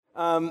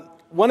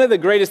One of the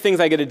greatest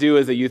things I get to do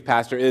as a youth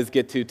pastor is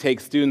get to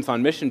take students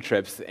on mission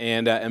trips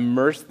and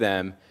immerse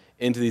them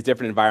into these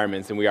different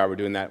environments, and we're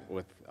doing that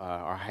with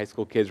our high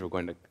school kids. We're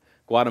going to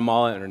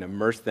Guatemala and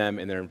immerse them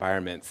in their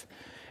environments.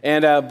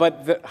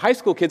 But the high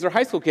school kids are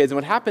high school kids, and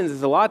what happens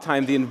is a lot of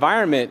times the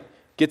environment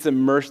gets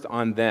immersed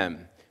on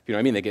them. If you know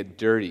what I mean, they get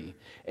dirty.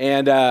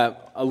 And a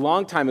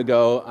long time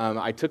ago,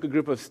 I took a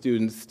group of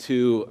students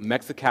to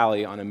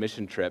Mexicali on a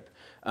mission trip.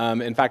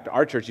 In fact,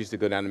 our church used to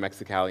go down to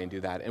Mexicali and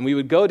do that. And we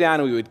would go down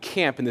and we would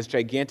camp in this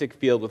gigantic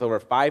field with over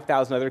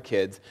 5,000 other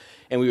kids.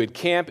 And we would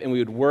camp and we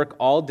would work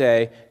all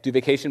day, do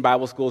vacation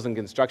Bible schools and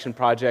construction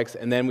projects,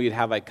 and then we'd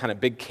have like kind of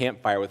big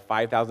campfire with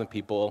 5,000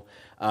 people,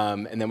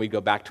 and then we'd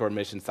go back to our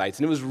mission sites.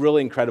 And it was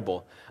really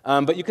incredible.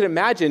 But you can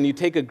imagine you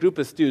take a group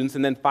of students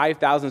and then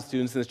 5,000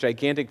 students in this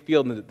gigantic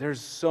field, and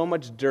there's so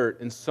much dirt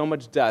and so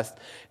much dust.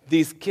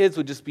 These kids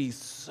would just be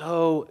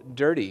so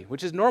dirty,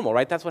 which is normal,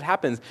 right? That's what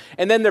happens.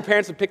 And then their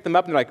parents would pick them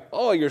up and they're like,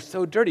 oh, you're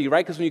so dirty,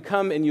 right? Because when you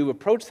come and you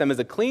approach them as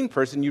a clean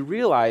person, you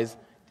realize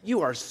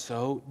you are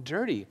so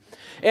dirty.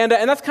 And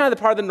that's kind of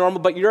the part of the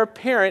normal, but you're a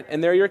parent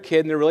and they're your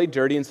kid and they're really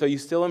dirty, and so you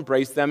still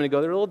embrace them and you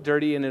go, they're a little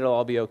dirty and it'll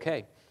all be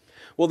okay.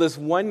 Well, this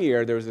one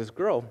year, there was this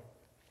girl,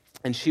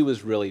 and she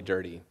was really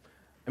dirty.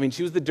 I mean,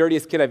 she was the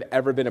dirtiest kid I've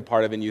ever been a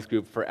part of in youth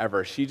group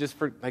forever. She just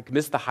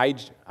missed the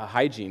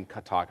hygiene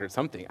talk or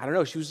something. I don't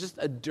know. She was just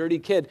a dirty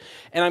kid.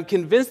 And I'm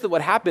convinced that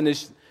what happened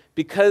is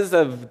because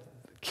of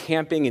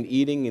camping and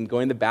eating and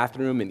going to the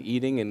bathroom and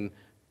eating and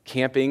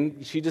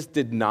camping, she just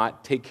did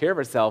not take care of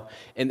herself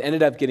and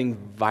ended up getting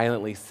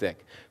violently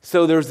sick.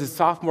 So there was this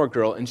sophomore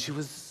girl, and she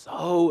was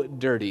so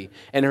dirty,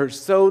 and her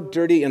so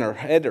dirty in her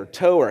head, her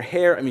toe, her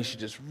hair. I mean, she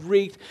just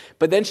reeked.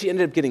 But then she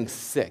ended up getting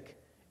sick,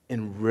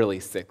 and really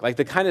sick. Like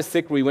the kind of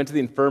sick where we went to the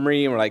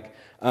infirmary and we're like,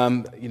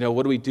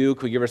 what do we do?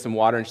 Could we give her some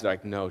water? And she's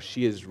like, no,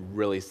 she is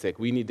really sick.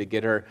 We need to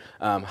get her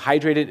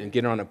hydrated and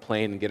get her on a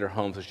plane and get her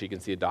home so she can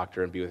see a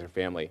doctor and be with her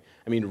family.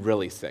 I mean,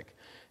 really sick.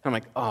 I'm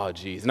like, oh,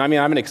 geez. And I mean,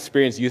 I'm an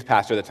experienced youth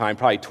pastor at the time,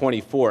 probably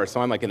 24,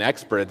 so I'm like an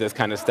expert at this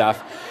kind of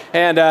stuff.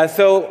 And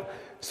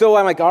so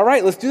I'm like, all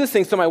right, let's do this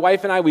thing. So my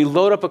wife and I, we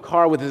load up a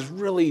car with this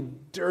really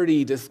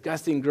dirty,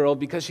 disgusting girl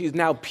because she's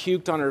now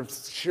puked on her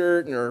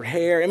shirt and her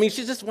hair. I mean,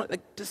 she's just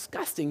like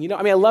disgusting.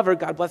 I mean, I love her,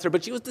 God bless her,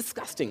 but she was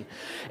disgusting.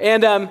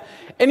 And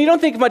you don't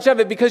think much of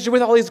it because you're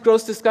with all these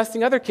gross,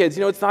 disgusting other kids.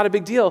 It's not a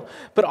big deal.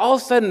 But all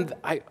of a sudden,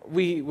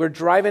 we're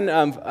driving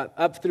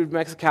up through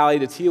Mexicali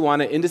to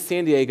Tijuana into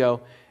San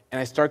Diego, and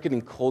I start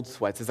getting cold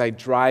sweats as I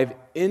drive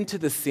into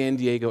the San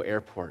Diego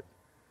airport.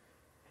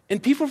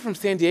 And people from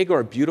San Diego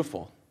are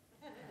beautiful,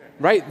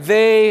 right?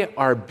 They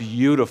are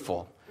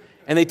beautiful.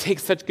 And they take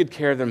such good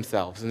care of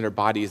themselves and their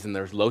bodies, and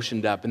they're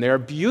lotioned up, and they're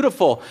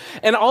beautiful.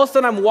 And all of a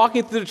sudden, I'm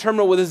walking through the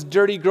terminal with this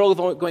dirty girl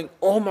going,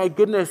 oh my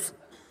goodness,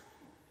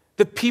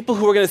 the people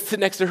who are going to sit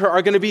next to her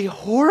are going to be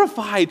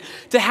horrified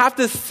to have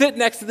to sit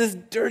next to this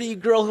dirty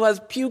girl who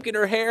has puke in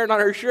her hair and on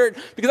her shirt.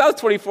 Because I was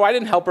 24, I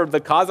didn't help her with the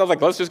cause. I was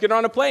like, let's just get her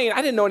on a plane.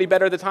 I didn't know any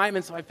better at the time,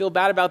 and so I feel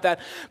bad about that.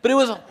 But it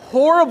was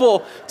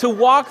horrible to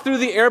walk through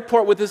the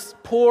airport with this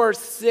poor,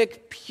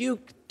 sick,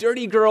 puke,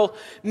 dirty girl,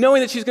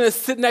 knowing that she's going to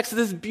sit next to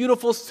this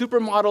beautiful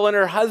supermodel and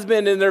her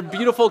husband and their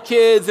beautiful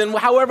kids, and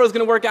however it was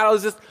going to work out, I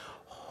was just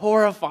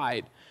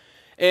horrified.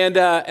 And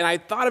I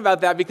thought about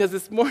that because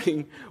this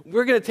morning,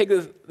 we're going to take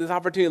this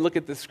opportunity to look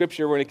at the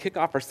Scripture. We're going to kick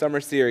off our summer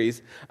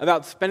series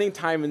about spending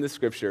time in the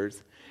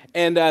Scriptures.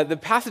 And the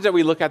passage that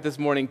we look at this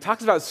morning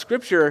talks about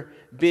Scripture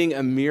being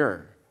a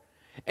mirror.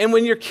 And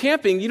when you're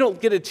camping, you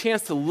don't get a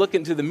chance to look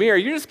into the mirror.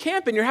 You're just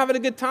camping. You're having a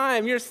good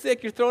time. You're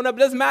sick. You're throwing up. It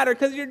doesn't matter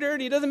because you're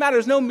dirty. It doesn't matter.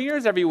 There's no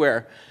mirrors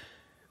everywhere.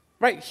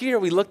 Right here,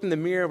 we looked in the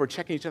mirror, we're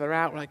checking each other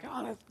out. We're like,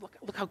 oh,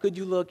 look how good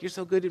you look. You're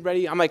so good and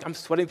ready. I'm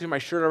sweating through my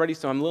shirt already,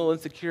 so I'm a little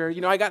insecure.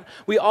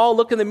 We all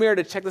look in the mirror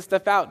to check this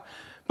stuff out.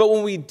 But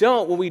when we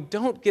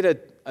don't get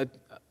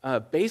a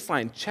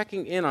baseline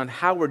checking in on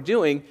how we're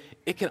doing,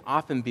 it can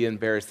often be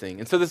embarrassing.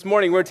 And so this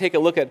morning, we're going to take a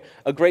look at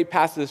a great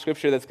passage of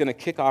Scripture that's going to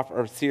kick off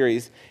our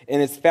series,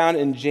 and it's found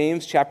in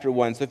James chapter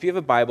 1. So if you have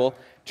a Bible,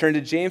 turn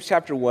to James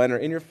chapter 1, or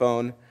in your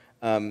phone,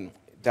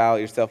 dial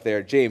yourself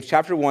there. James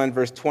chapter 1,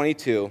 verse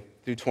 22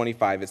 through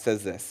 25, it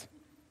says this.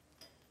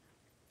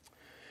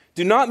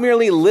 Do not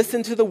merely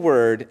listen to the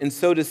word and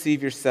so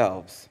deceive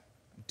yourselves.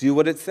 Do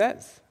what it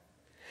says.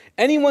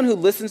 Anyone who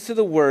listens to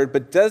the word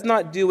but does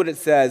not do what it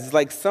says is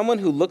like someone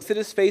who looks at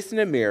his face in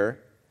a mirror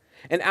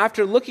and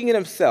after looking at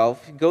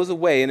himself goes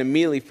away and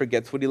immediately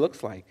forgets what he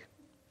looks like.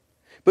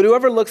 But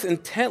whoever looks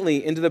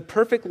intently into the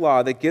perfect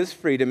law that gives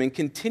freedom and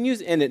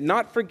continues in it,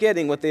 not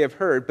forgetting what they have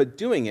heard but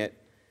doing it,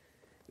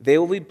 they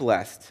will be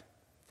blessed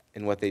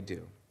in what they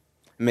do.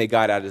 May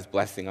God add his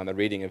blessing on the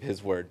reading of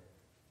his word.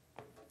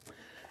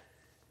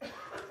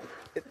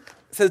 It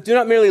says, do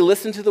not merely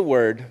listen to the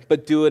word,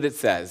 but do what it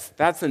says.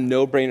 That's a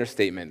no-brainer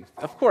statement.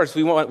 Of course,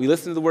 we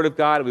listen to the word of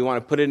God, and we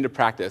want to put it into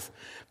practice.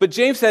 But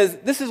James says,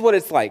 this is what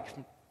it's like,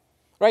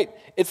 right?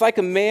 It's like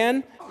a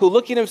man who,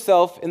 looking at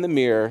himself in the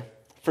mirror,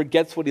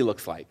 forgets what he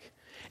looks like.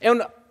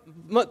 And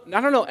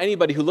I don't know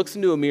anybody who looks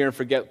into a mirror and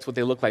forgets what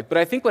they look like, but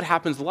I think what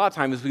happens a lot of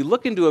times is we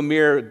look into a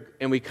mirror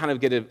and we kind of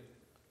get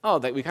oh,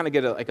 that we kind of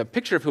get a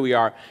picture of who we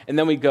are, and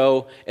then we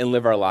go and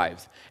live our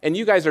lives. And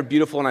you guys are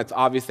beautiful, and it's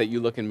obvious that you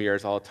look in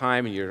mirrors all the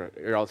time, and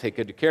you're all take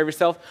good care of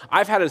yourself.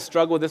 I've had to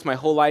struggle with this my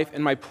whole life,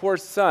 and my poor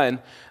son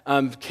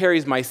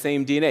carries my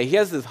same DNA. He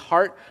has this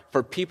heart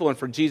for people and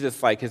for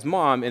Jesus like his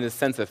mom in a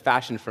sense of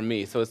fashion for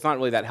me, so it's not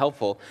really that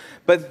helpful.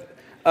 But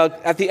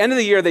at the end of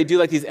the year, they do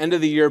like these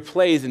end-of-the-year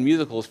plays and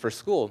musicals for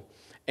school.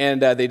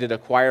 And they did a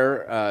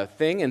choir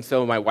thing, and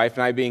so my wife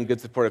and I, being good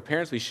supportive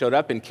parents, we showed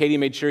up, and Katie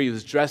made sure he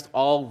was dressed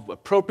all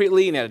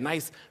appropriately and had a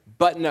nice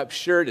button-up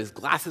shirt, his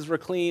glasses were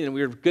clean, and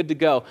we were good to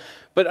go.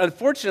 But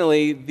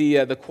unfortunately,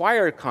 the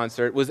choir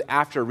concert was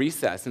after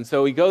recess, and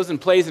so he goes and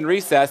plays in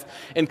recess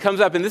and comes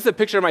up, and this is a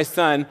picture of my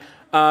son,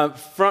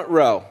 front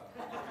row.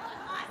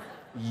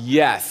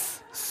 Yes.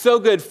 So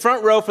good,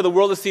 front row for the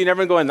world to see, and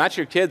everyone going, that's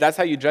your kid? That's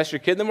how you dress your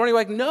kid in the morning?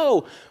 We're like,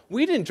 no,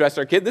 we didn't dress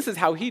our kid. This is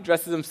how he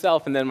dresses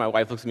himself. And then my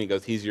wife looks at me and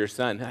goes, he's your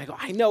son. And I go,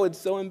 I know, it's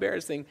so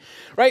embarrassing,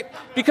 right?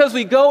 Because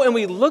we go and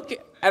we look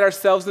at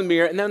ourselves in the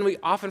mirror, and then we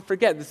often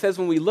forget. It says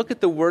when we look at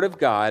the Word of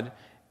God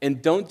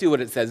and don't do what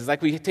it says, it's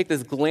like we take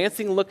this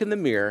glancing look in the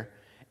mirror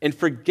and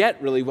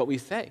forget really what we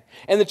say.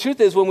 And the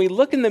truth is, when we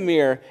look in the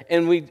mirror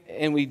and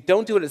we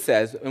don't do what it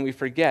says and we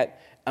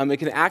forget, it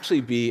can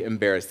actually be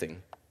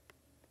embarrassing.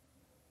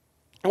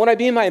 And what I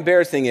mean by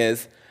embarrassing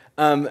is,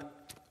 when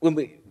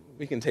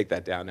we can take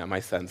that down now.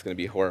 My son's going to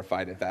be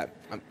horrified at that.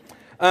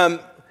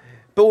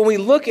 But when we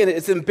look at it,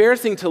 it's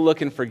embarrassing to look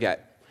and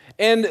forget.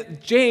 And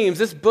James,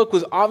 this book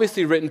was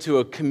obviously written to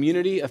a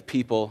community of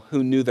people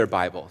who knew their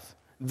Bibles.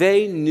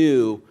 They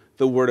knew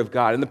the Word of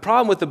God. And the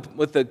problem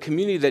with the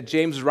community that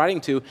James was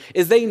writing to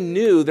is they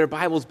knew their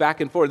Bibles back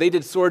and forth. They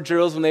did sword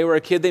drills when they were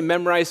a kid. They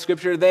memorized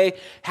Scripture. They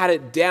had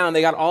it down.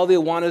 They got all the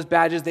Awanas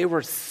badges. They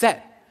were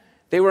set.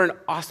 They were an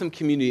awesome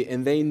community,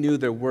 and they knew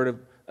their Word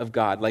of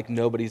God like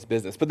nobody's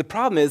business. But the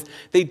problem is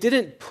they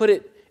didn't put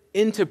it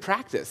into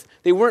practice.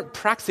 They weren't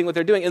practicing what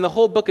they're doing. In the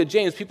whole book of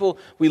James,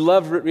 we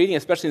love reading,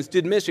 especially in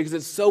student ministry, because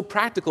it's so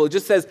practical. It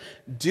just says,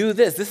 do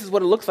this. This is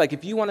what it looks like.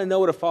 If you want to know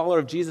what a follower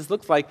of Jesus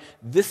looks like,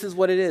 this is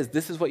what it is.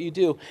 This is what you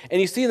do. And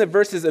you see in the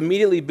verses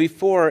immediately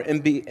before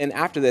and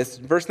after this,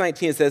 verse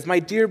 19, it says, my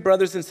dear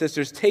brothers and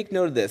sisters, take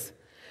note of this.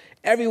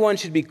 Everyone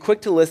should be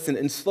quick to listen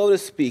and slow to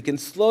speak and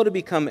slow to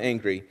become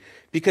angry,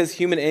 because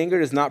human anger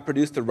does not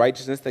produce the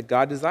righteousness that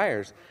God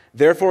desires.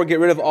 Therefore, get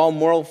rid of all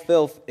moral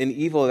filth and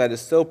evil that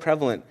is so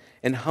prevalent,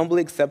 and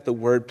humbly accept the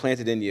word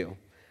planted in you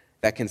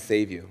that can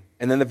save you.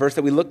 And then the verse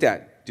that we looked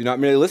at, do not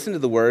merely listen to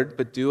the word,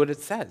 but do what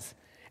it says.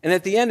 And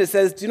at the end it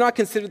says, do not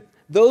consider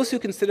those who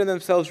consider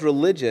themselves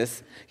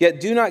religious, yet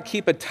do not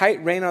keep a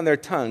tight rein on their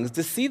tongues,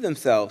 deceive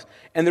themselves,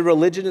 and their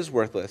religion is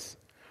worthless.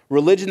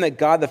 Religion that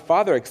God the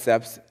Father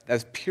accepts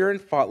as pure and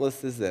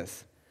faultless is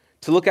this: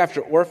 to look after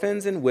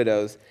orphans and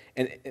widows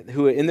and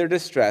who are in their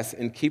distress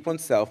and keep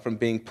oneself from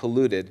being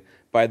polluted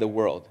by the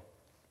world.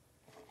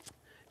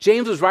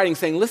 James was writing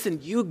saying, listen,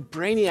 you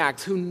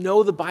brainiacs who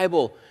know the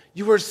Bible,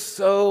 you are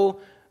so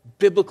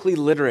biblically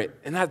literate,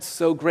 and that's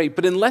so great.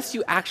 But unless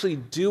you actually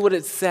do what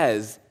it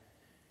says,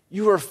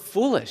 you are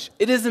foolish.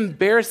 It is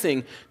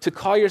embarrassing to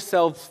call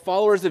yourselves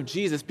followers of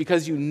Jesus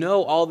because you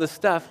know all this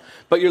stuff,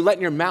 but you're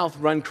letting your mouth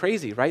run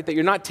crazy, right? That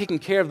you're not taking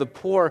care of the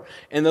poor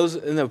and those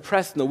and the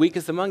oppressed and the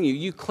weakest among you.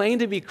 You claim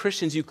to be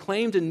Christians. You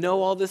claim to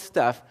know all this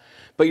stuff,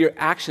 but your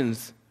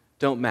actions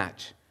don't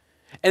match.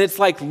 And it's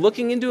like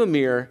looking into a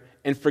mirror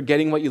and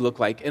forgetting what you look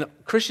like. And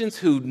Christians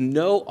who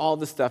know all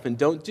this stuff and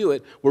don't do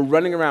it, we're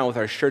running around with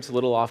our shirts a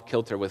little off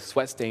kilter, with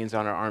sweat stains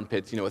on our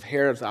armpits, with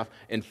hair off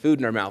and food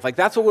in our mouth. Like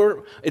that's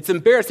what it's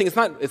embarrassing.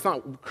 It's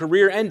not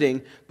career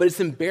ending, but it's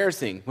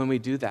embarrassing when we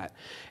do that.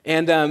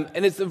 And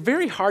it's a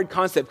very hard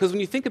concept, because when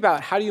you think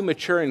about how do you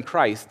mature in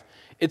Christ,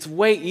 it's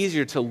way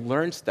easier to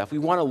learn stuff. We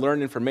want to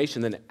learn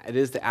information than it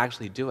is to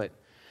actually do it.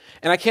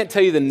 And I can't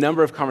tell you the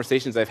number of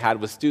conversations I've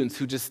had with students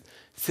who just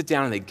sit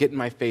down and they get in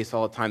my face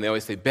all the time. They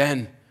always say,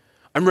 Ben,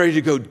 I'm ready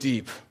to go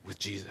deep with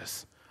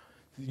Jesus.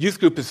 Youth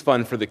group is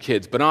fun for the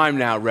kids, but I'm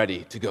now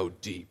ready to go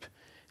deep.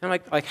 And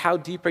I'm like, how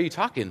deep are you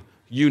talking?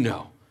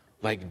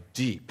 Like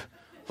deep.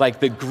 Like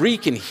the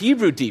Greek and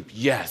Hebrew deep.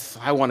 Yes,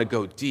 I want to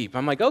go deep.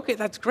 I'm like, okay,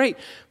 that's great.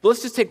 But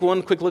let's just take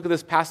one quick look at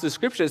this passage of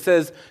Scripture. It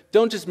says,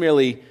 don't just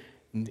merely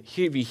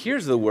be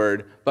hearers of the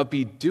word, but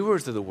be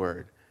doers of the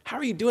word. How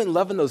are you doing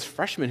loving those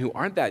freshmen who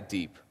aren't that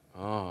deep?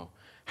 Oh.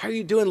 How are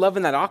you doing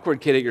loving that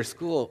awkward kid at your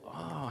school?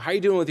 Oh, how are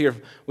you doing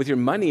with your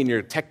money and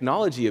your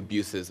technology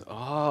abuses?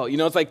 Oh,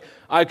 it's like,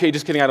 okay,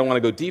 just kidding, I don't want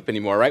to go deep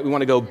anymore, right? We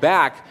want to go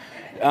back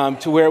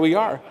to where we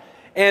are.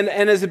 And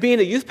as being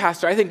a youth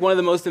pastor, I think one of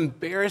the most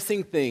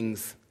embarrassing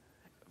things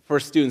for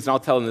students, and I'll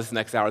tell them this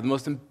next hour, the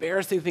most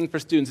embarrassing thing for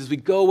students is we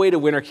go away to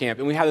winter camp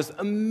and we have this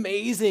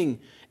amazing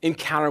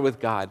encounter with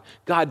God.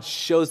 God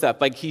shows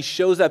up, like he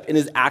shows up in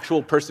his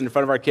actual person in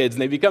front of our kids,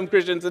 and they become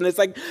Christians, and it's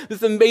like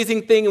this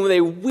amazing thing, and when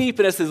they weep,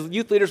 and us as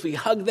youth leaders, we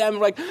hug them,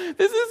 we're like,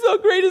 this is the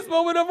greatest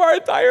moment of our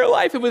entire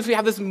life. And we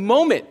have this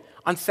moment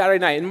on Saturday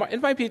night, and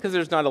it might be because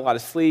there's not a lot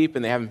of sleep,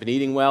 and they haven't been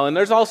eating well, and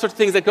there's all sorts of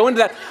things that go into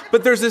that,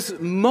 but there's this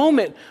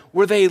moment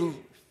where they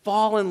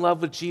fall in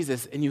love with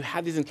Jesus and you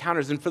have these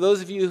encounters. And for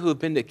those of you who have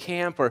been to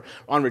camp or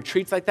on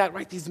retreats like that,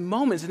 right, these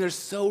moments, and they're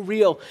so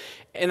real.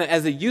 And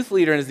as a youth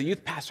leader and as a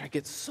youth pastor, I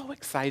get so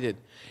excited.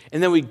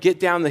 And then we get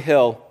down the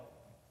hill,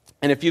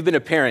 and if you've been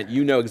a parent,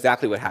 you know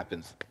exactly what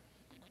happens.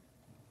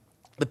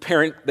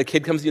 The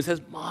kid comes to you and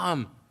says,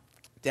 Mom,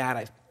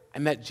 Dad, I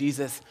met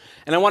Jesus,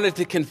 and I wanted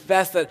to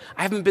confess that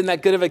I haven't been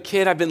that good of a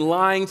kid. I've been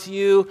lying to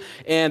you,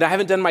 and I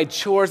haven't done my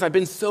chores. I've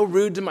been so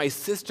rude to my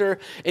sister.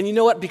 And you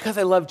know what? Because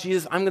I love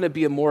Jesus, I'm going to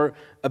be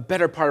a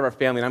better part of our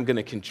family, and I'm going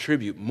to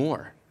contribute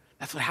more.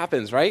 That's what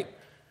happens, right?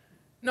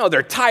 No,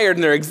 they're tired,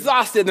 and they're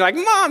exhausted, and they're like,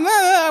 Mom,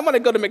 I want to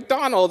go to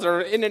McDonald's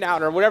or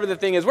In-N-Out or whatever the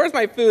thing is. Where's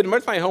my food, and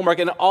where's my homework?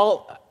 And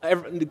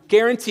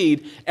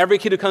guaranteed, every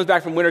kid who comes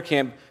back from winter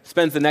camp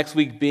spends the next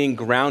week being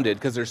grounded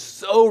because they're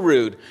so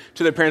rude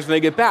to their parents when they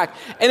get back.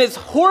 And it's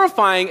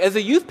horrifying as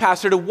a youth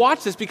pastor to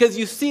watch this because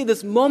you see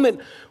this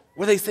moment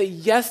where they say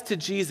yes to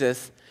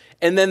Jesus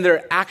and then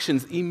their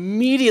actions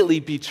immediately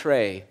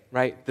betray,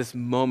 right, this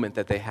moment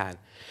that they had.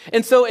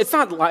 And so it's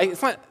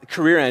not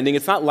career ending,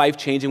 it's not life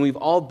changing, we've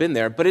all been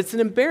there, but it's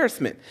an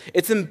embarrassment.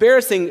 It's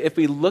embarrassing if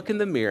we look in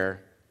the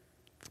mirror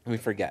and we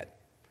forget.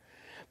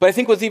 But I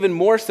think what's even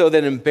more so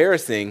than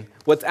embarrassing,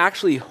 what's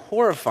actually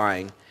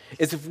horrifying,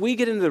 is if we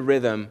get into the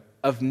rhythm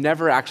of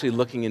never actually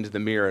looking into the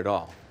mirror at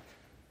all.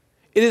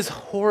 It is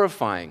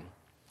horrifying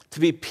to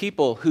be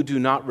people who do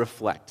not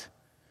reflect.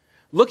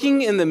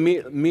 Looking in the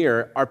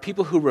mirror are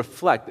people who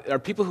reflect, are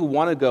people who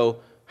want to go,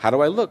 how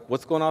do I look?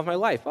 What's going on with my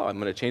life? Oh, I'm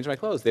going to change my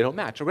clothes. They don't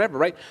match or whatever,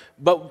 right?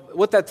 But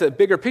what that's a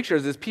bigger picture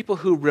is people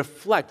who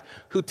reflect,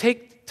 who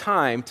take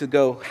time to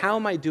go, how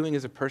am I doing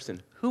as a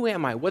person? Who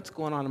am I? What's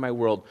going on in my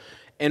world?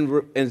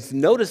 And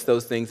notice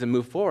those things and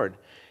move forward.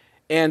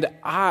 And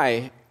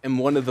I am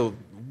one of the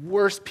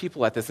worst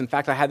people at this. In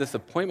fact, I had this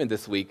appointment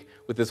this week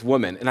with this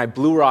woman, and I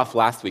blew her off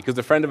last week. It was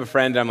a friend of a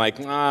friend, and I'm like,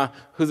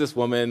 who's this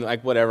woman?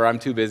 Like, whatever, I'm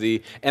too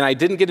busy. And I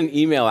didn't get an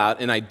email out,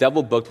 and I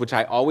double booked, which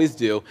I always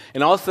do.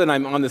 And all of a sudden,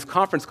 I'm on this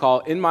conference call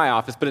in my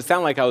office, but it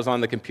sounded like I was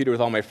on the computer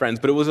with all my friends,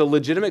 but it was a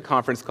legitimate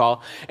conference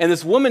call. And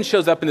this woman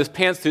shows up in this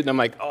pantsuit, and I'm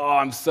like, oh,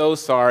 I'm so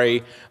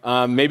sorry.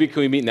 Maybe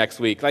can we meet next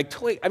week? Like,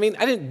 totally, I mean,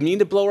 I didn't mean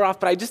to blow her off,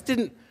 but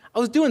I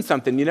was doing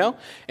something, you know?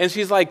 And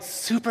she's like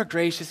super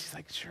gracious. She's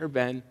like, sure,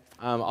 Ben.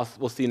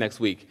 We'll see you next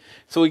week.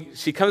 So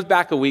she comes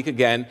back a week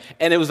again,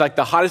 and it was like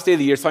the hottest day of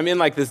the year. So I'm in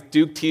like this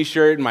Duke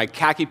t-shirt and my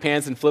khaki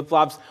pants and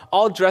flip-flops,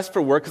 all dressed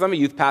for work because I'm a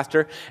youth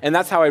pastor, and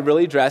that's how I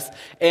really dress.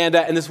 And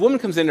this woman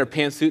comes in her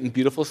pantsuit and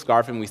beautiful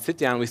scarf, and we sit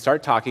down and we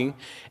start talking.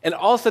 And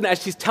all of a sudden,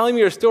 as she's telling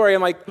me her story,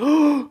 I'm like,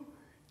 oh,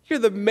 you're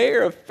the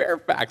mayor of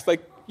Fairfax.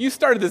 Like, you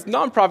started this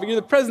nonprofit, you're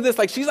the president of this.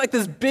 Like, she's like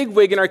this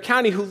bigwig in our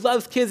county who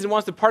loves kids and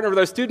wants to partner with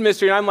our student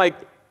ministry. And I'm like,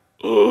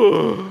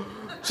 oh,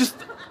 just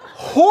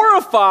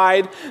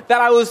horrified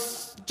that I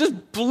was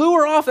just blew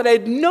her off, that I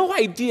had no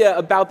idea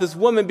about this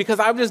woman because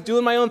I was just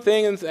doing my own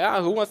thing and say,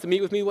 who wants to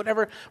meet with me,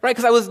 whatever, right?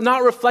 Because I was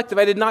not reflective.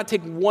 I did not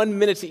take 1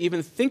 minute to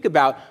even think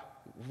about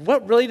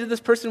what really did this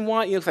person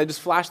want, because I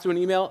just flashed through an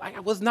email.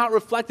 I was not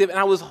reflective, and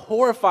I was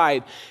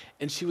horrified.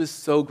 And she was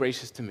so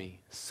gracious to me,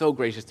 so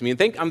gracious to me.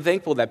 And I'm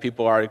thankful that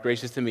people are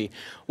gracious to me.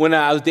 When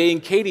I was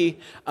dating Katie,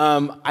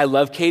 I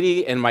love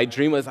Katie, and my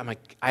dream was,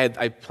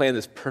 I planned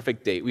this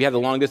perfect date. We had a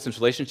long-distance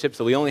relationship,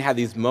 so we only had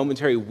these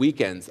momentary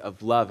weekends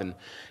of love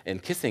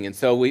and kissing. And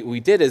so what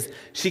we did is,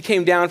 she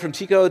came down from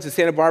Chico to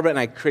Santa Barbara, and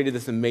I created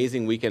this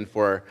amazing weekend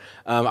for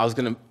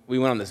her. We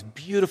went on this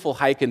beautiful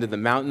hike into the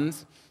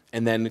mountains,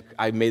 and then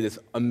I made this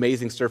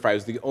amazing stir fry. It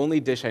was the only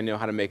dish I knew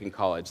how to make in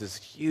college, this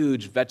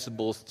huge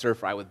vegetable stir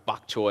fry with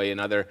bok choy and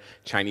other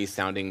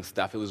Chinese-sounding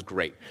stuff. It was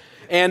great.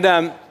 And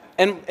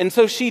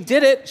so she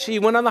did it. She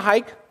went on the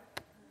hike.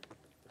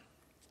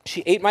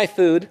 She ate my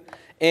food,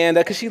 and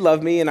because she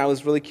loved me, and I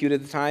was really cute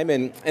at the time,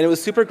 and it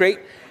was super great.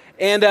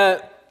 And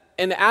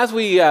as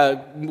we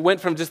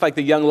went from just like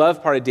the young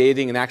love part of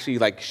dating and actually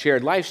like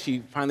shared life,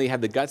 she finally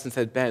had the guts and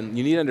said, Ben,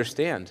 you need to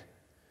understand,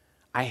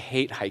 I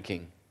hate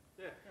hiking.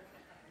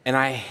 And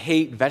I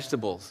hate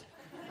vegetables.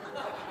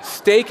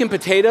 Steak and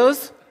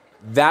potatoes,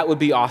 that would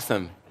be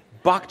awesome.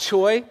 Bok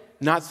choy,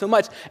 not so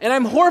much. And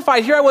I'm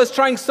horrified. Here I was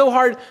trying so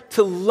hard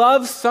to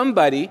love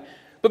somebody,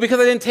 but because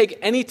I didn't take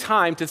any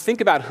time to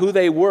think about who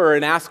they were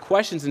and ask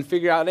questions and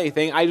figure out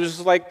anything, I was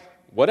just like,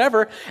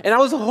 whatever. And I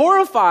was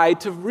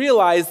horrified to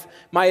realize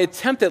my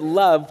attempt at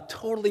love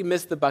totally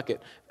missed the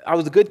bucket. I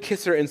was a good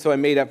kisser, and so I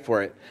made up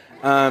for it.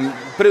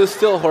 But it was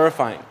still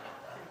horrifying.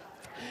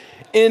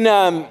 In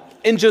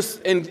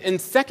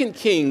 2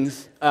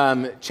 Kings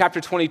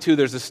chapter 22,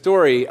 there's a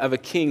story of a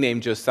king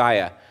named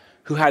Josiah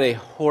who had a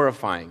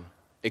horrifying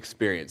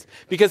experience.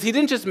 Because he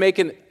didn't just make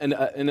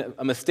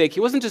a mistake. He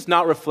wasn't just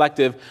not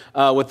reflective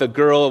with a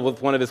girl,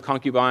 with one of his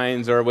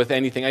concubines, or with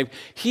anything.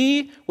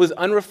 He was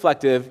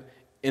unreflective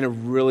in a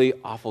really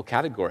awful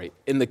category,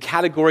 in the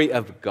category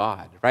of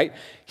God, right?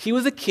 He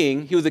was a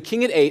king. He was a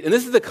king at 8, and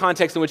this is the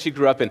context in which he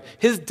grew up in.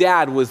 His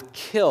dad was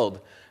killed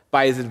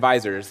by his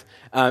advisors,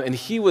 and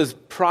he was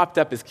propped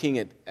up as king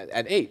at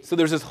 8. So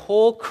there's this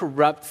whole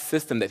corrupt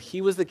system that he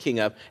was the king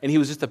of, and he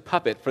was just a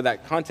puppet for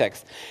that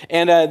context.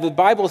 And the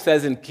Bible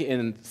says in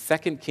 2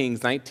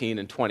 Kings 19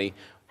 and 20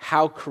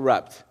 how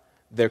corrupt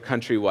their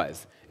country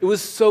was. It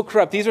was so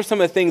corrupt. These are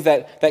some of the things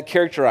that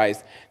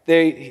characterized.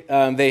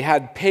 They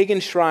had pagan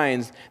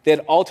shrines. They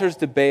had altars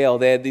to Baal.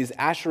 They had these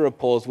Asherah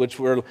poles, which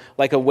were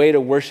like a way to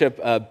worship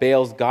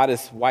Baal's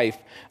goddess wife.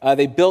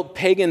 They built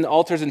pagan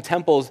altars and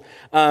temples.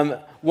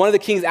 One of the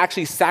kings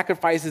actually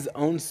sacrificed his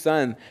own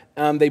son.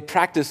 They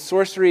practiced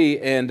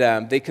sorcery,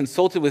 and they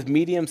consulted with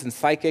mediums and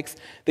psychics.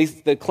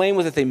 The claim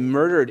was that they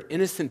murdered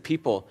innocent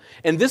people.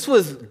 And this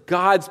was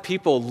God's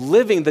people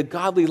living the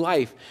godly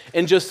life.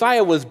 And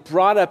Josiah was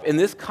brought up in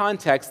this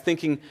context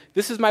thinking,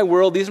 this is my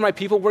world, these are my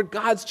people, we're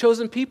God's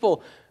chosen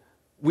people.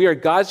 We are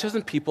God's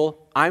chosen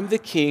people. I'm the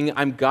king,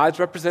 I'm God's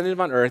representative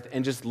on earth,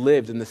 and just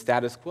lived in the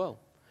status quo.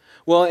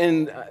 Well,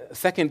 in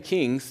 2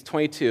 Kings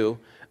 22,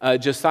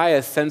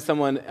 Josiah sends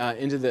someone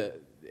into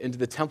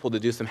the temple to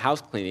do some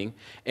house cleaning,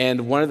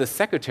 and one of the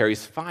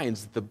secretaries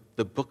finds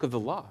the book of the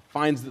law,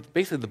 finds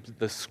basically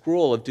the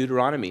scroll of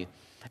Deuteronomy,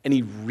 and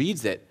he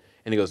reads it,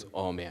 and he goes,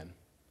 oh man,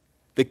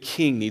 the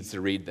king needs to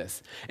read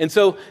this. And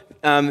so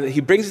he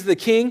brings it to the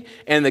king,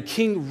 and the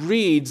king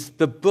reads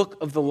the book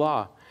of the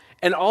law.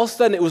 And all of a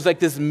sudden, it was like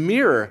this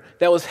mirror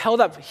that was held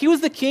up. He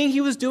was the king.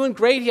 He was doing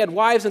great. He had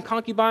wives and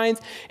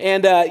concubines,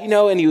 and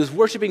and he was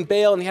worshiping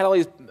Baal, and he had all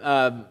these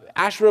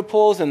Asherah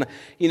poles, and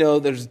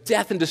there's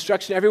death and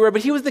destruction everywhere.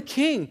 But he was the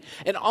king,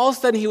 and all of a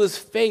sudden, he was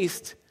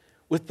faced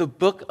with the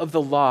book of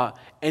the law,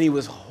 and he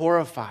was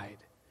horrified.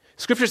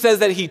 Scripture says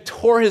that he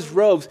tore his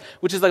robes,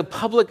 which is like a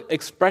public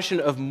expression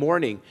of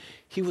mourning.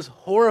 He was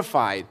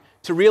horrified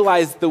to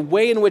realize the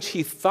way in which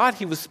he thought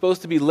he was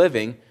supposed to be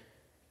living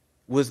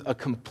was a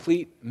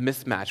complete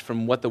mismatch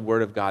from what the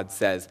Word of God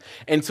says.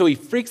 And so he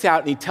freaks out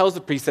and he tells the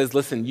priest, says,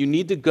 listen, you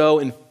need to go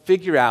and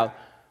figure out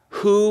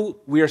who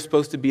we are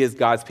supposed to be as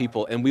God's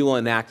people, and we will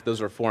enact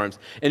those reforms.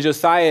 And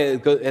Josiah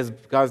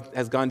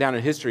has gone down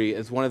in history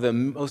as one of the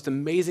most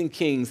amazing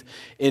kings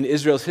in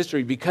Israel's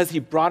history because he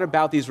brought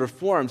about these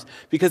reforms,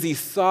 because he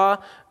saw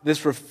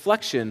this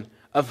reflection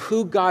of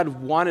who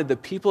God wanted the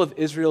people of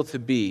Israel to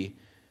be,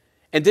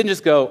 and didn't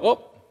just go,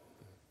 oh,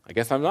 I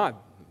guess I'm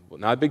not. Well,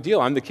 not a big deal.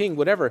 I'm the king,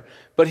 whatever.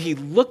 But he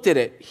looked at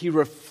it, he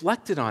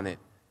reflected on it,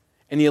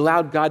 and he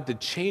allowed God to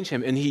change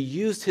him, and he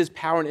used his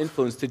power and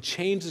influence to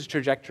change the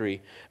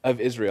trajectory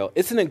of Israel.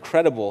 It's an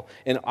incredible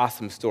and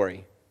awesome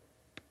story.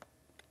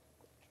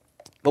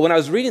 But when I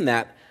was reading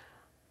that,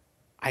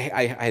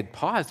 I had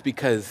paused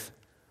because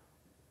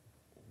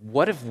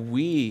what if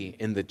we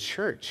in the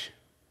church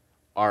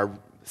are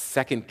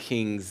 2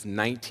 Kings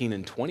 19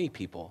 and 20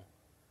 people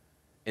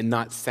and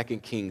not 2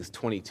 Kings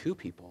 22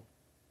 people?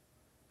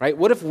 Right?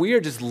 What if we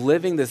are just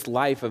living this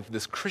life of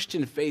this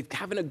Christian faith,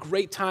 having a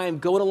great time,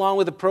 going along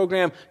with the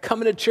program,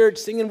 coming to church,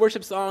 singing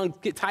worship songs,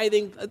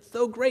 tithing? That's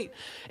so great.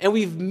 And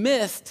we've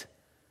missed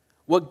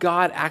what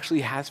God actually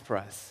has for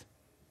us.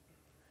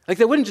 Like,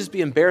 that wouldn't just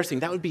be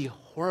embarrassing. That would be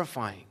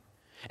horrifying.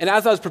 And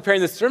as I was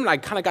preparing this sermon, I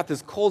kind of got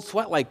this cold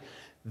sweat, like,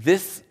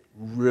 this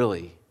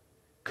really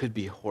could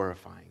be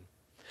horrifying.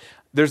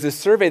 There's this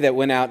survey that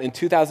went out in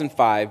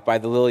 2005 by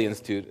the Lilly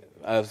Institute.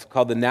 It's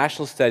called the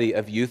National Study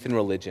of Youth and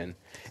Religion.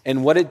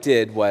 And what it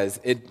did was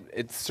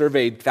it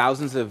surveyed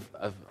thousands of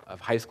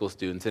high school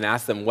students and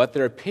asked them what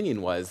their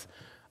opinion was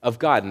of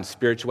God and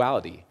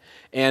spirituality.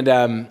 And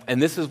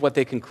this is what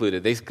they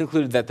concluded. They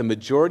concluded that the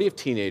majority of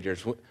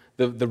teenagers,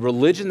 the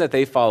religion that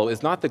they follow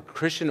is not the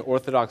Christian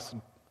Orthodox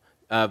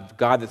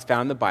God that's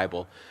found in the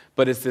Bible,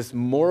 but it's this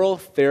moral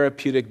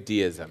therapeutic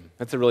deism.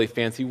 That's a really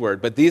fancy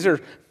word. But these are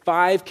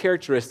 5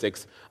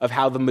 characteristics of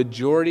how the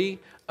majority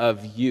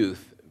of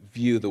youth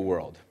view the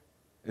world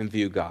and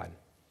view God.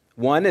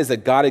 One is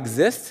that God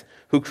exists,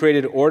 who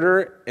created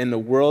order in the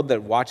world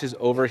that watches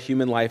over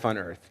human life on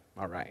earth.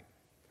 All right.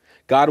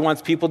 God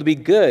wants people to be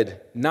good,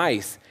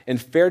 nice,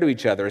 and fair to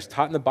each other, as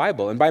taught in the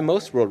Bible and by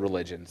most world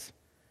religions.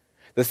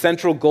 The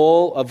central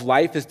goal of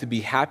life is to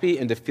be happy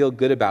and to feel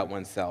good about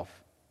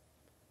oneself.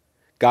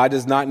 God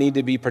does not need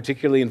to be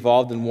particularly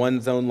involved in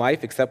one's own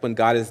life except when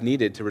God is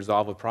needed to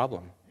resolve a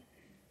problem.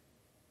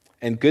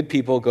 And good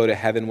people go to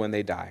heaven when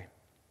they die.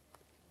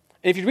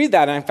 And if you read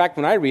that, and in fact,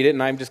 when I read it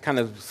and I'm just kind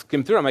of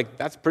skim through, I'm like,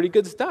 that's pretty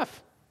good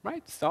stuff,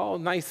 right? It's all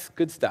nice,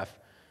 good stuff.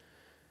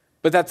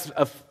 But that's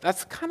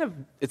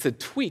it's a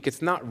tweak.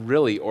 It's not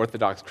really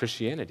Orthodox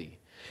Christianity.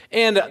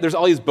 And there's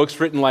all these books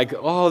written like,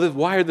 oh,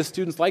 why are the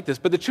students like this?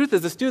 But the truth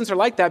is the students are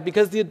like that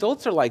because the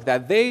adults are like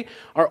that. They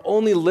are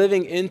only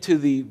living into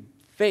the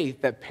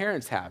faith that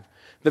parents have.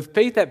 The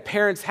faith that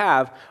parents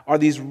have are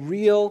these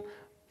real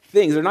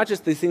things. They're not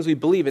just these things we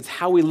believe, it's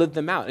how we live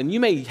them out. And you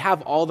may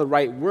have all the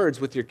right words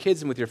with your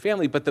kids and with your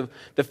family, but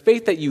the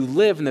faith that you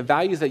live and the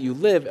values that you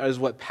live is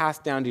what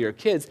passed down to your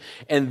kids.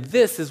 And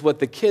this is what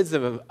the kids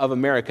of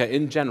America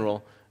in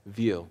general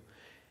view.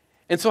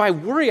 And so I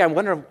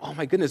wonder, oh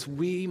my goodness,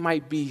 we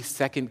might be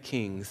 2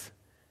 Kings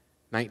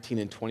 19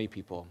 and 20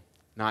 people,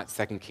 not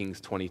 2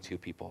 Kings 22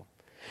 people.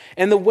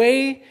 And the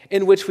way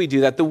in which we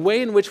do that, the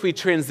way in which we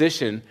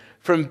transition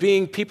from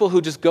being people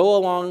who just go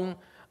along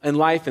in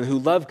life and who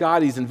love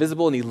God, he's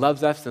invisible and he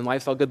loves us and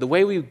life's all good, the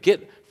way we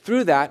get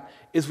through that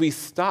is we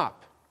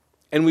stop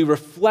and we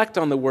reflect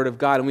on the Word of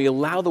God and we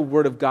allow the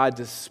Word of God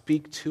to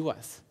speak to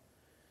us,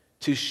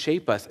 to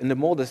shape us and to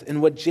mold us.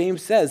 And what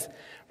James says,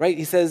 right,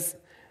 he says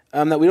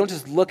that we don't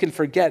just look and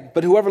forget,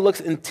 but whoever looks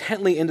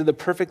intently into the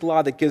perfect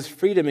law that gives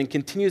freedom and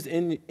continues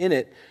in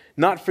it,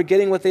 not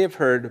forgetting what they have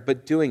heard,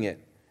 but doing it,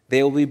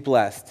 they will be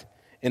blessed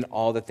in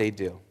all that they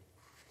do.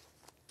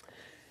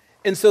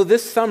 And so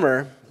this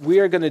summer, we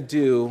are going to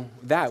do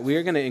that. We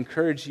are going to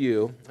encourage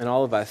you and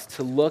all of us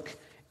to look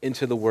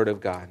into the Word of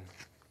God.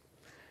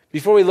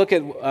 Before we look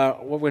at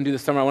what we're going to do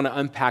this summer, I want to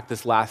unpack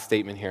this last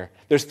statement here.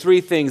 There's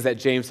 3 things that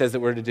James says that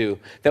we're to do.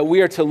 That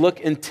we are to look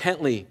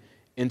intently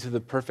into the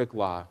perfect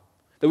law.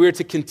 That we are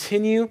to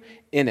continue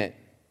in it.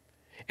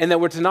 And that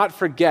we're to not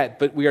forget,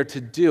 but we are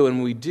to do, and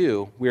when we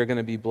do, we are going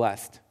to be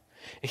blessed.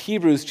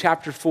 Hebrews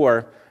chapter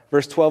 4,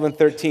 verse 12 and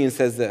 13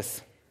 says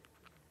this.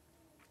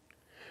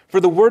 For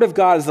the word of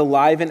God is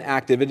alive and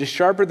active. It is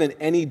sharper than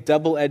any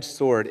double-edged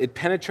sword. It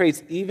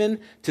penetrates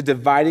even to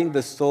dividing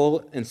the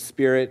soul and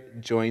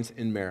spirit, joints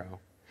and marrow.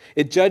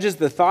 It judges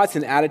the thoughts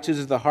and attitudes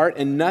of the heart,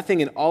 and nothing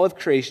in all of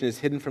creation is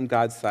hidden from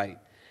God's sight.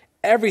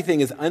 Everything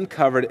is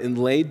uncovered and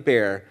laid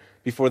bare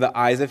before the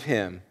eyes of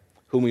him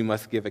whom we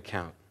must give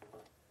account.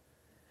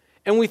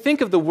 And when we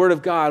think of the word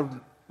of God,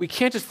 we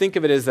can't just think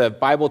of it as a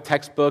Bible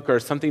textbook or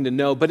something to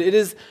know, but it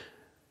is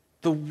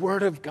the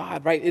Word of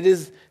God, right? It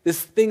is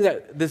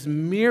this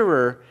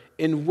mirror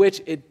in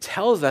which it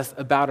tells us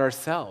about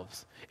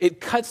ourselves. It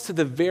cuts to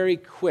the very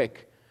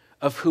quick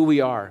of who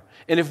we are.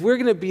 And if we're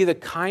going to be the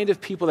kind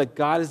of people that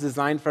God has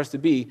designed for us to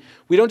be,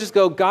 we don't just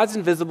go, God's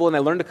invisible and I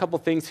learned a couple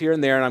things here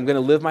and there and I'm going to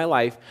live my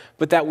life,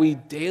 but that we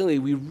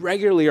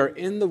regularly are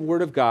in the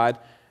Word of God,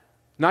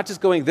 not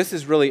just going, this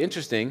is really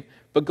interesting,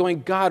 but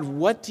going, God,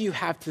 what do you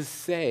have to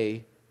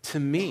say to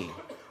me?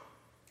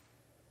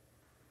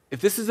 If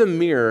this is a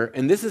mirror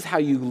and this is how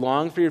you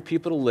long for your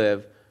people to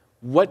live,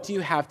 what do you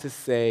have to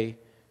say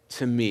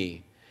to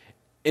me?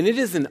 And it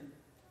is an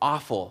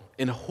awful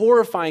and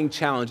horrifying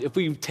challenge if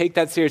we take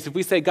that serious. If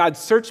we say, God,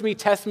 search me,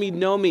 test me,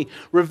 know me,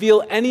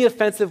 reveal any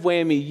offensive way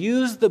in me,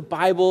 use the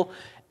Bible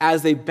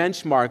as a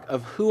benchmark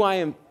of who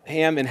I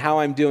am and how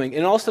I'm doing.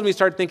 And all of a sudden we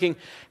start thinking,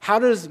 how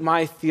does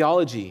my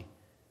theology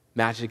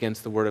match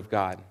against the Word of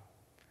God?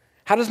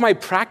 How does my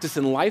practice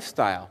and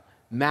lifestyle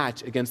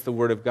match against the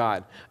Word of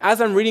God?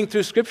 As I'm reading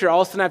through Scripture,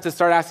 all of a sudden I have to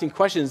start asking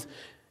questions.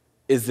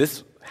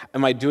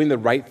 Am I doing the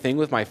right thing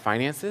with my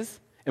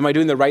finances? Am I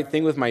doing the right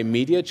thing with my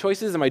media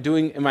choices? Am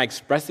I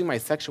expressing my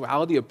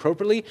sexuality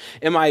appropriately?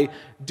 Am I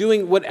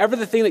doing whatever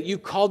the thing that you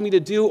called me to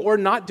do or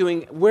not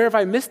doing? Where have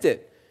I missed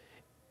it?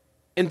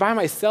 And by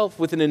myself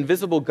with an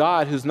invisible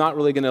God who's not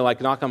really going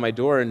to knock on my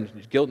door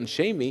and guilt and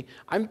shame me,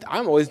 I'm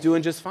always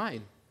doing just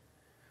fine.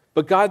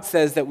 But God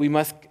says that we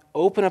must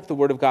open up the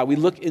Word of God. We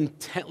look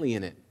intently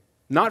in it.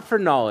 Not for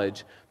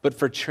knowledge, but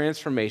for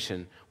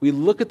transformation. We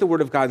look at the Word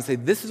of God and say,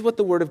 this is what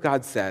the Word of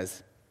God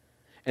says.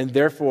 And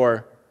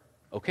therefore,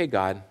 okay,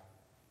 God,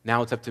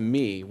 now it's up to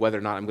me whether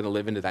or not I'm going to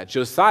live into that.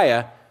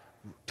 Josiah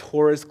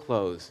tore his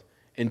clothes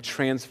and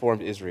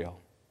transformed Israel.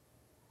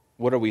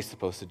 What are we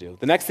supposed to do?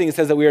 The next thing it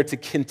says that we are to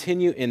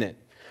continue in it.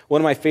 One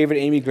of my favorite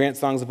Amy Grant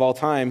songs of all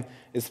time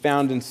is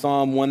found in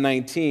Psalm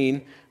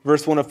 119,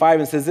 verse 105,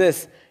 and says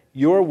this,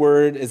 your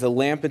word is a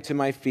lamp unto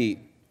my feet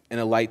and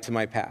a light to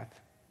my path.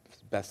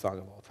 Best song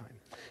of all time.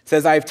 It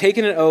says, I have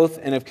taken an oath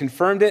and have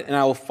confirmed it, and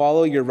I will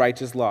follow your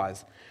righteous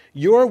laws.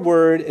 Your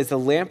word is a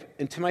lamp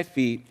unto my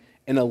feet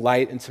and a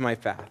light unto my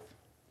path.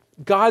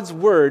 God's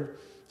word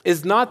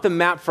is not the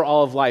map for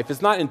all of life.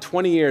 It's not in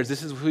 20 years,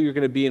 this is who you're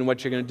going to be and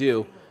what you're going to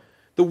do.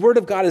 The word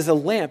of God is a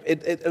lamp.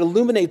 It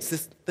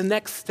illuminates the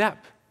next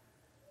step.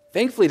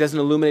 Thankfully, it doesn't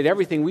illuminate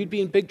everything. We'd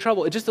be in big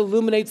trouble. It just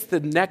illuminates the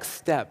next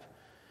step.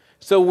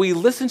 So we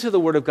listen to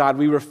the word of God,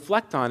 we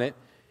reflect on it,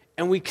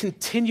 and we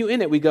continue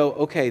in it. We go,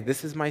 okay,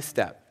 this is my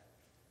step.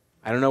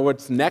 I don't know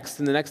what's next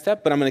in the next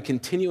step, but I'm going to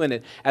continue in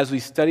it. As we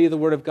study the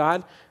Word of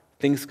God,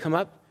 things come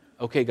up.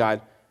 Okay,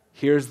 God,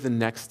 here's the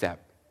next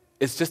step.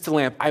 It's just a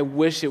lamp. I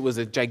wish it was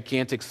a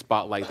gigantic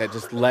spotlight that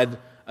just led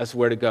us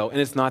where to go, and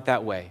it's not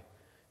that way.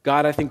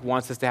 God, I think,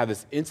 wants us to have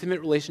this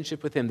intimate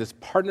relationship with Him, this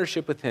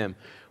partnership with Him,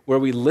 where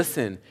we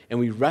listen and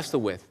we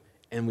wrestle with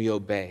and we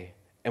obey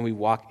and we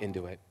walk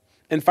into it.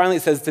 And finally,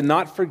 it says to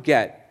not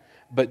forget,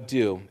 but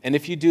do. And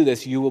if you do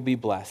this, you will be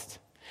blessed.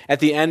 At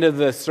the end of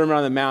the Sermon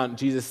on the Mount,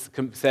 Jesus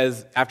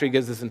says, after he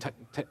gives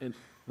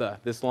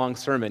this long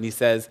sermon, he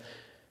says,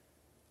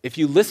 if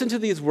you listen to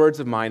these words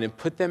of mine and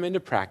put them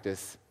into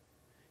practice,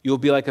 you will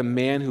be like a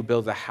man who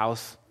builds a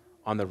house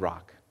on the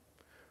rock.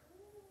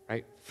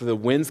 Right? For the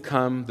winds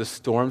come, the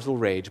storms will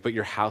rage, but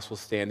your house will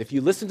stand. If you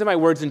listen to my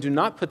words and do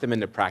not put them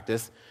into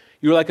practice,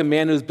 you are like a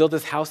man who has built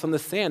his house on the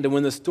sand, and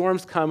when the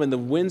storms come and the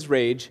winds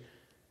rage,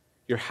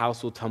 your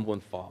house will tumble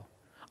and fall.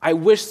 I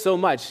wish so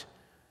much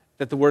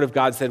that the Word of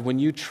God said, when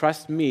you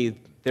trust me,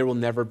 there will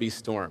never be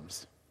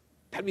storms.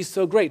 That'd be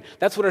so great.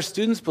 That's what our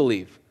students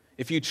believe.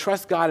 If you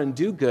trust God and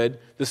do good,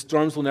 the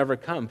storms will never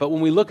come. But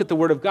when we look at the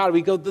Word of God,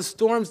 we go, the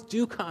storms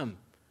do come.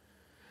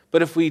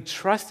 But if we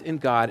trust in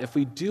God, if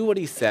we do what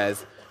he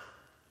says,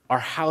 our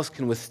house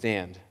can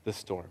withstand the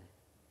storm.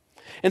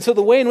 And so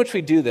the way in which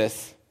we do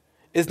this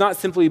is not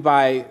simply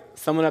by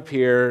someone up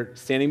here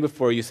standing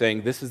before you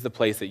saying, this is the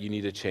place that you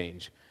need to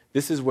change.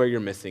 This is where you're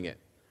missing it.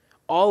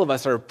 All of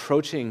us are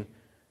approaching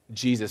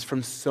Jesus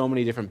from so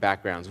many different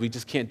backgrounds. We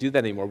just can't do that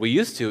anymore. We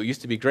used to. It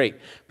used to be great.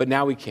 But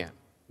now we can't.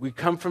 We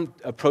come from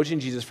approaching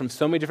Jesus from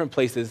so many different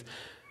places.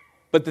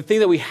 But the thing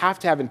that we have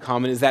to have in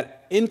common is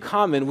that in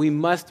common, we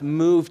must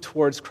move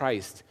towards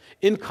Christ.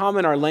 In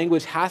common, our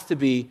language has to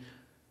be,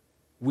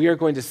 we are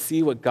going to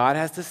see what God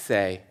has to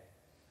say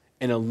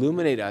and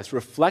illuminate us,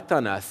 reflect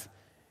on us,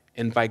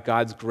 and by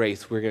God's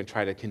grace, we're going to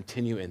try to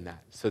continue in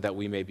that so that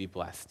we may be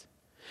blessed.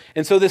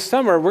 And so this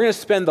summer, we're going to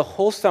spend the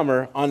whole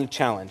summer on a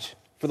challenge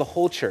for the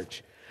whole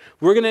church.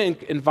 We're going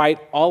to invite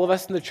all of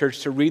us in the church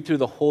to read through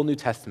the whole New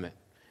Testament.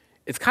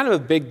 It's kind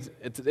of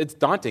it's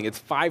daunting. It's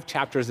 5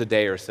 chapters a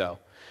day or so.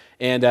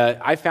 And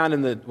I found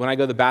when I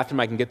go to the bathroom,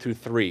 I can get through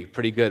 3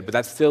 pretty good, but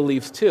that still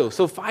leaves 2.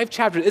 So 5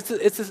 chapters,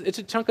 it's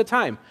a chunk of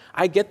time.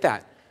 I get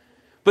that.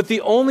 But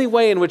the only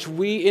way in which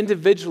we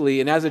individually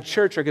and as a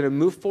church are going to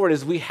move forward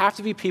is we have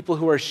to be people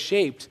who are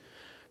shaped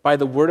by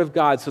the Word of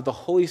God so the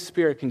Holy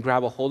Spirit can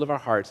grab a hold of our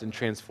hearts and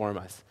transform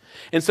us.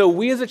 And so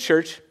we as a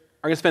church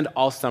are going to spend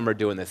all summer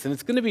doing this. And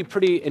it's going to be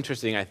pretty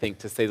interesting, I think,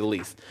 to say the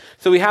least.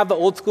 So we have the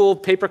old school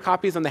paper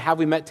copies on the Have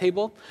We Met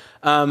table.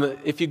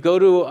 If you go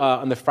to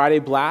on the Friday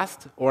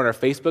Blast or on our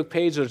Facebook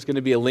page, there's going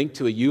to be a link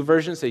to a U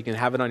version so you can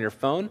have it on your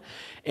phone.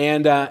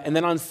 And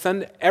then on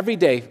Sunday, every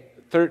day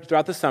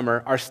throughout the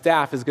summer, our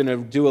staff is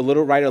going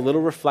to write a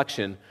little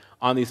reflection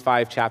on these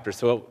 5 chapters.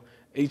 So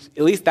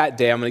at least that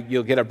day,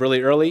 you'll get up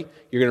really early.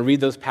 You're going to read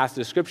those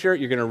passages of Scripture.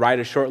 You're going to write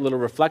a short little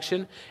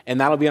reflection,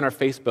 and that'll be on our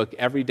Facebook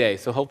every day.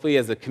 So hopefully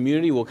as a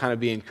community, we'll kind of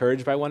be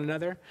encouraged by one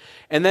another.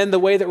 And then the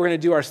way that we're going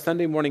to do our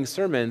Sunday morning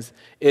sermons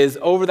is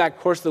over that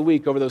course of the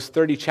week, over those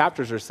 30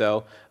 chapters or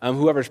so,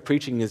 whoever's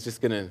preaching is just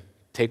going to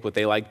take what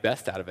they like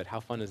best out of it. How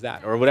fun is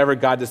that? Or whatever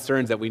God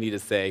discerns that we need to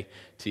say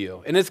to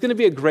you. And it's going to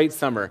be a great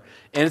summer,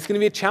 and it's going to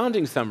be a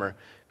challenging summer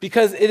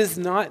because it is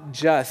not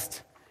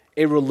just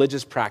a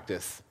religious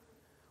practice.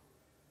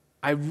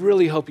 I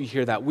really hope you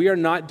hear that. We are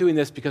not doing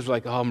this because we're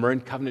like, oh,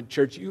 Marin Covenant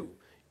Church, you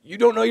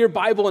don't know your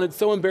Bible and it's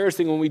so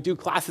embarrassing when we do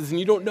classes and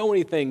you don't know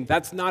anything.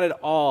 That's not at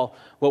all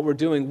what we're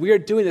doing. We are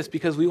doing this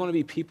because we want to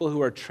be people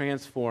who are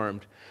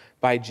transformed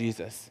by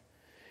Jesus.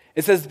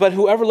 It says, but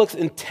whoever looks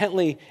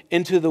intently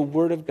into the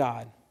Word of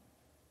God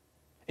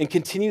and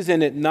continues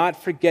in it,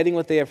 not forgetting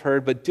what they have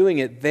heard, but doing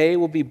it, they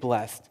will be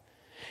blessed.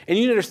 And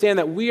you need to understand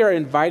that we are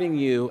inviting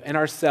you and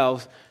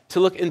ourselves to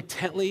look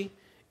intently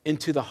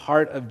into the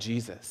heart of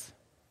Jesus.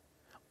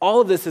 All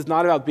of this is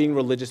not about being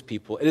religious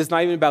people. It is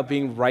not even about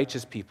being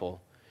righteous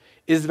people.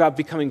 It is about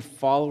becoming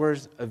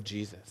followers of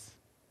Jesus.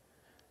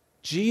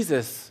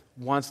 Jesus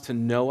wants to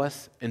know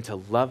us and to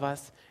love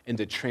us and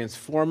to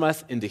transform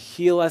us and to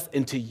heal us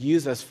and to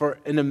use us for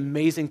an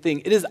amazing thing.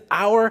 It is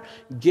our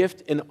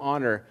gift and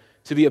honor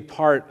to be a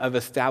part of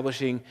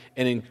establishing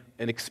and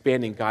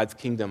expanding God's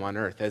kingdom on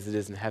earth as it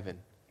is in heaven.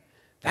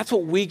 That's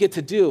what we get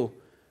to do.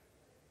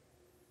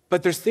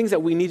 But there's things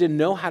that we need to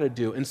know how to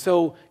do. And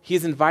so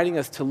he's inviting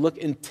us to look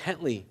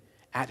intently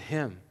at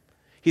him.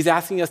 He's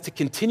asking us to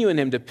continue in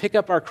him, to pick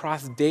up our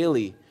cross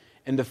daily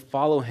and to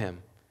follow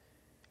him.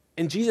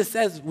 And Jesus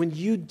says, when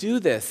you do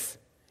this,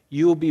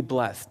 you will be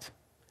blessed.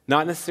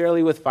 Not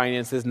necessarily with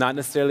finances, not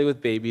necessarily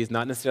with babies,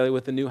 not necessarily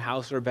with a new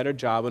house or a better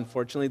job.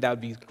 Unfortunately, that would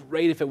be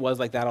great if it was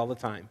like that all the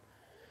time.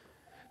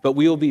 But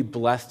we will be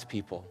blessed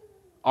people.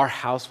 Our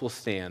house will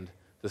stand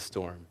the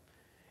storm.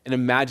 And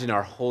imagine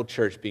our whole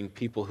church being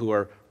people who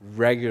are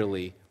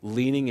regularly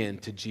leaning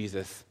into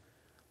Jesus,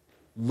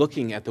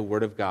 looking at the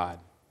Word of God,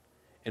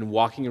 and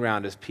walking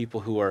around as people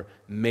who are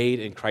made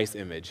in Christ's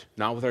image,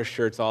 not with our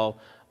shirts all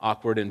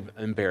awkward and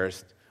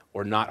embarrassed,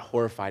 or not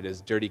horrified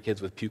as dirty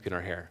kids with puke in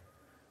our hair,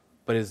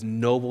 but as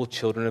noble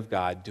children of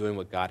God doing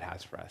what God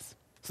has for us.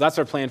 So that's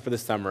our plan for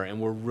this summer, and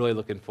we're really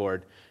looking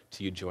forward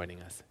to you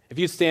joining us. If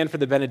you stand for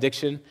the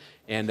benediction,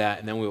 and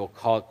then we will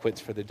call it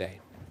quits for the day.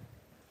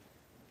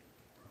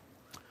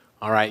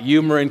 All right,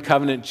 you Marin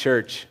Covenant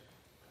Church,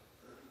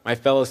 my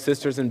fellow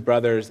sisters and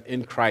brothers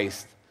in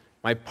Christ,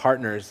 my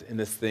partners in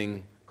this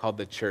thing called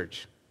the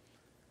church.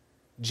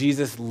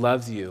 Jesus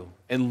loves you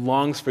and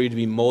longs for you to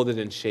be molded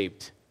and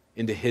shaped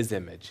into his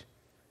image.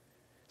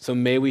 So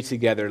may we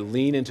together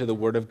lean into the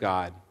Word of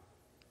God,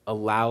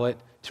 allow it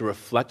to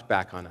reflect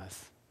back on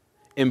us,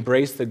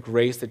 embrace the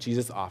grace that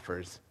Jesus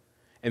offers,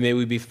 and may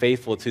we be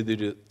faithful to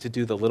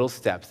do the little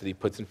steps that he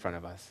puts in front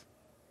of us.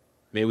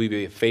 May we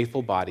be a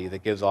faithful body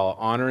that gives all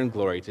honor and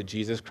glory to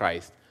Jesus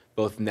Christ,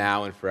 both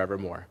now and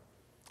forevermore.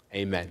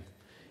 Amen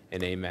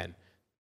and amen.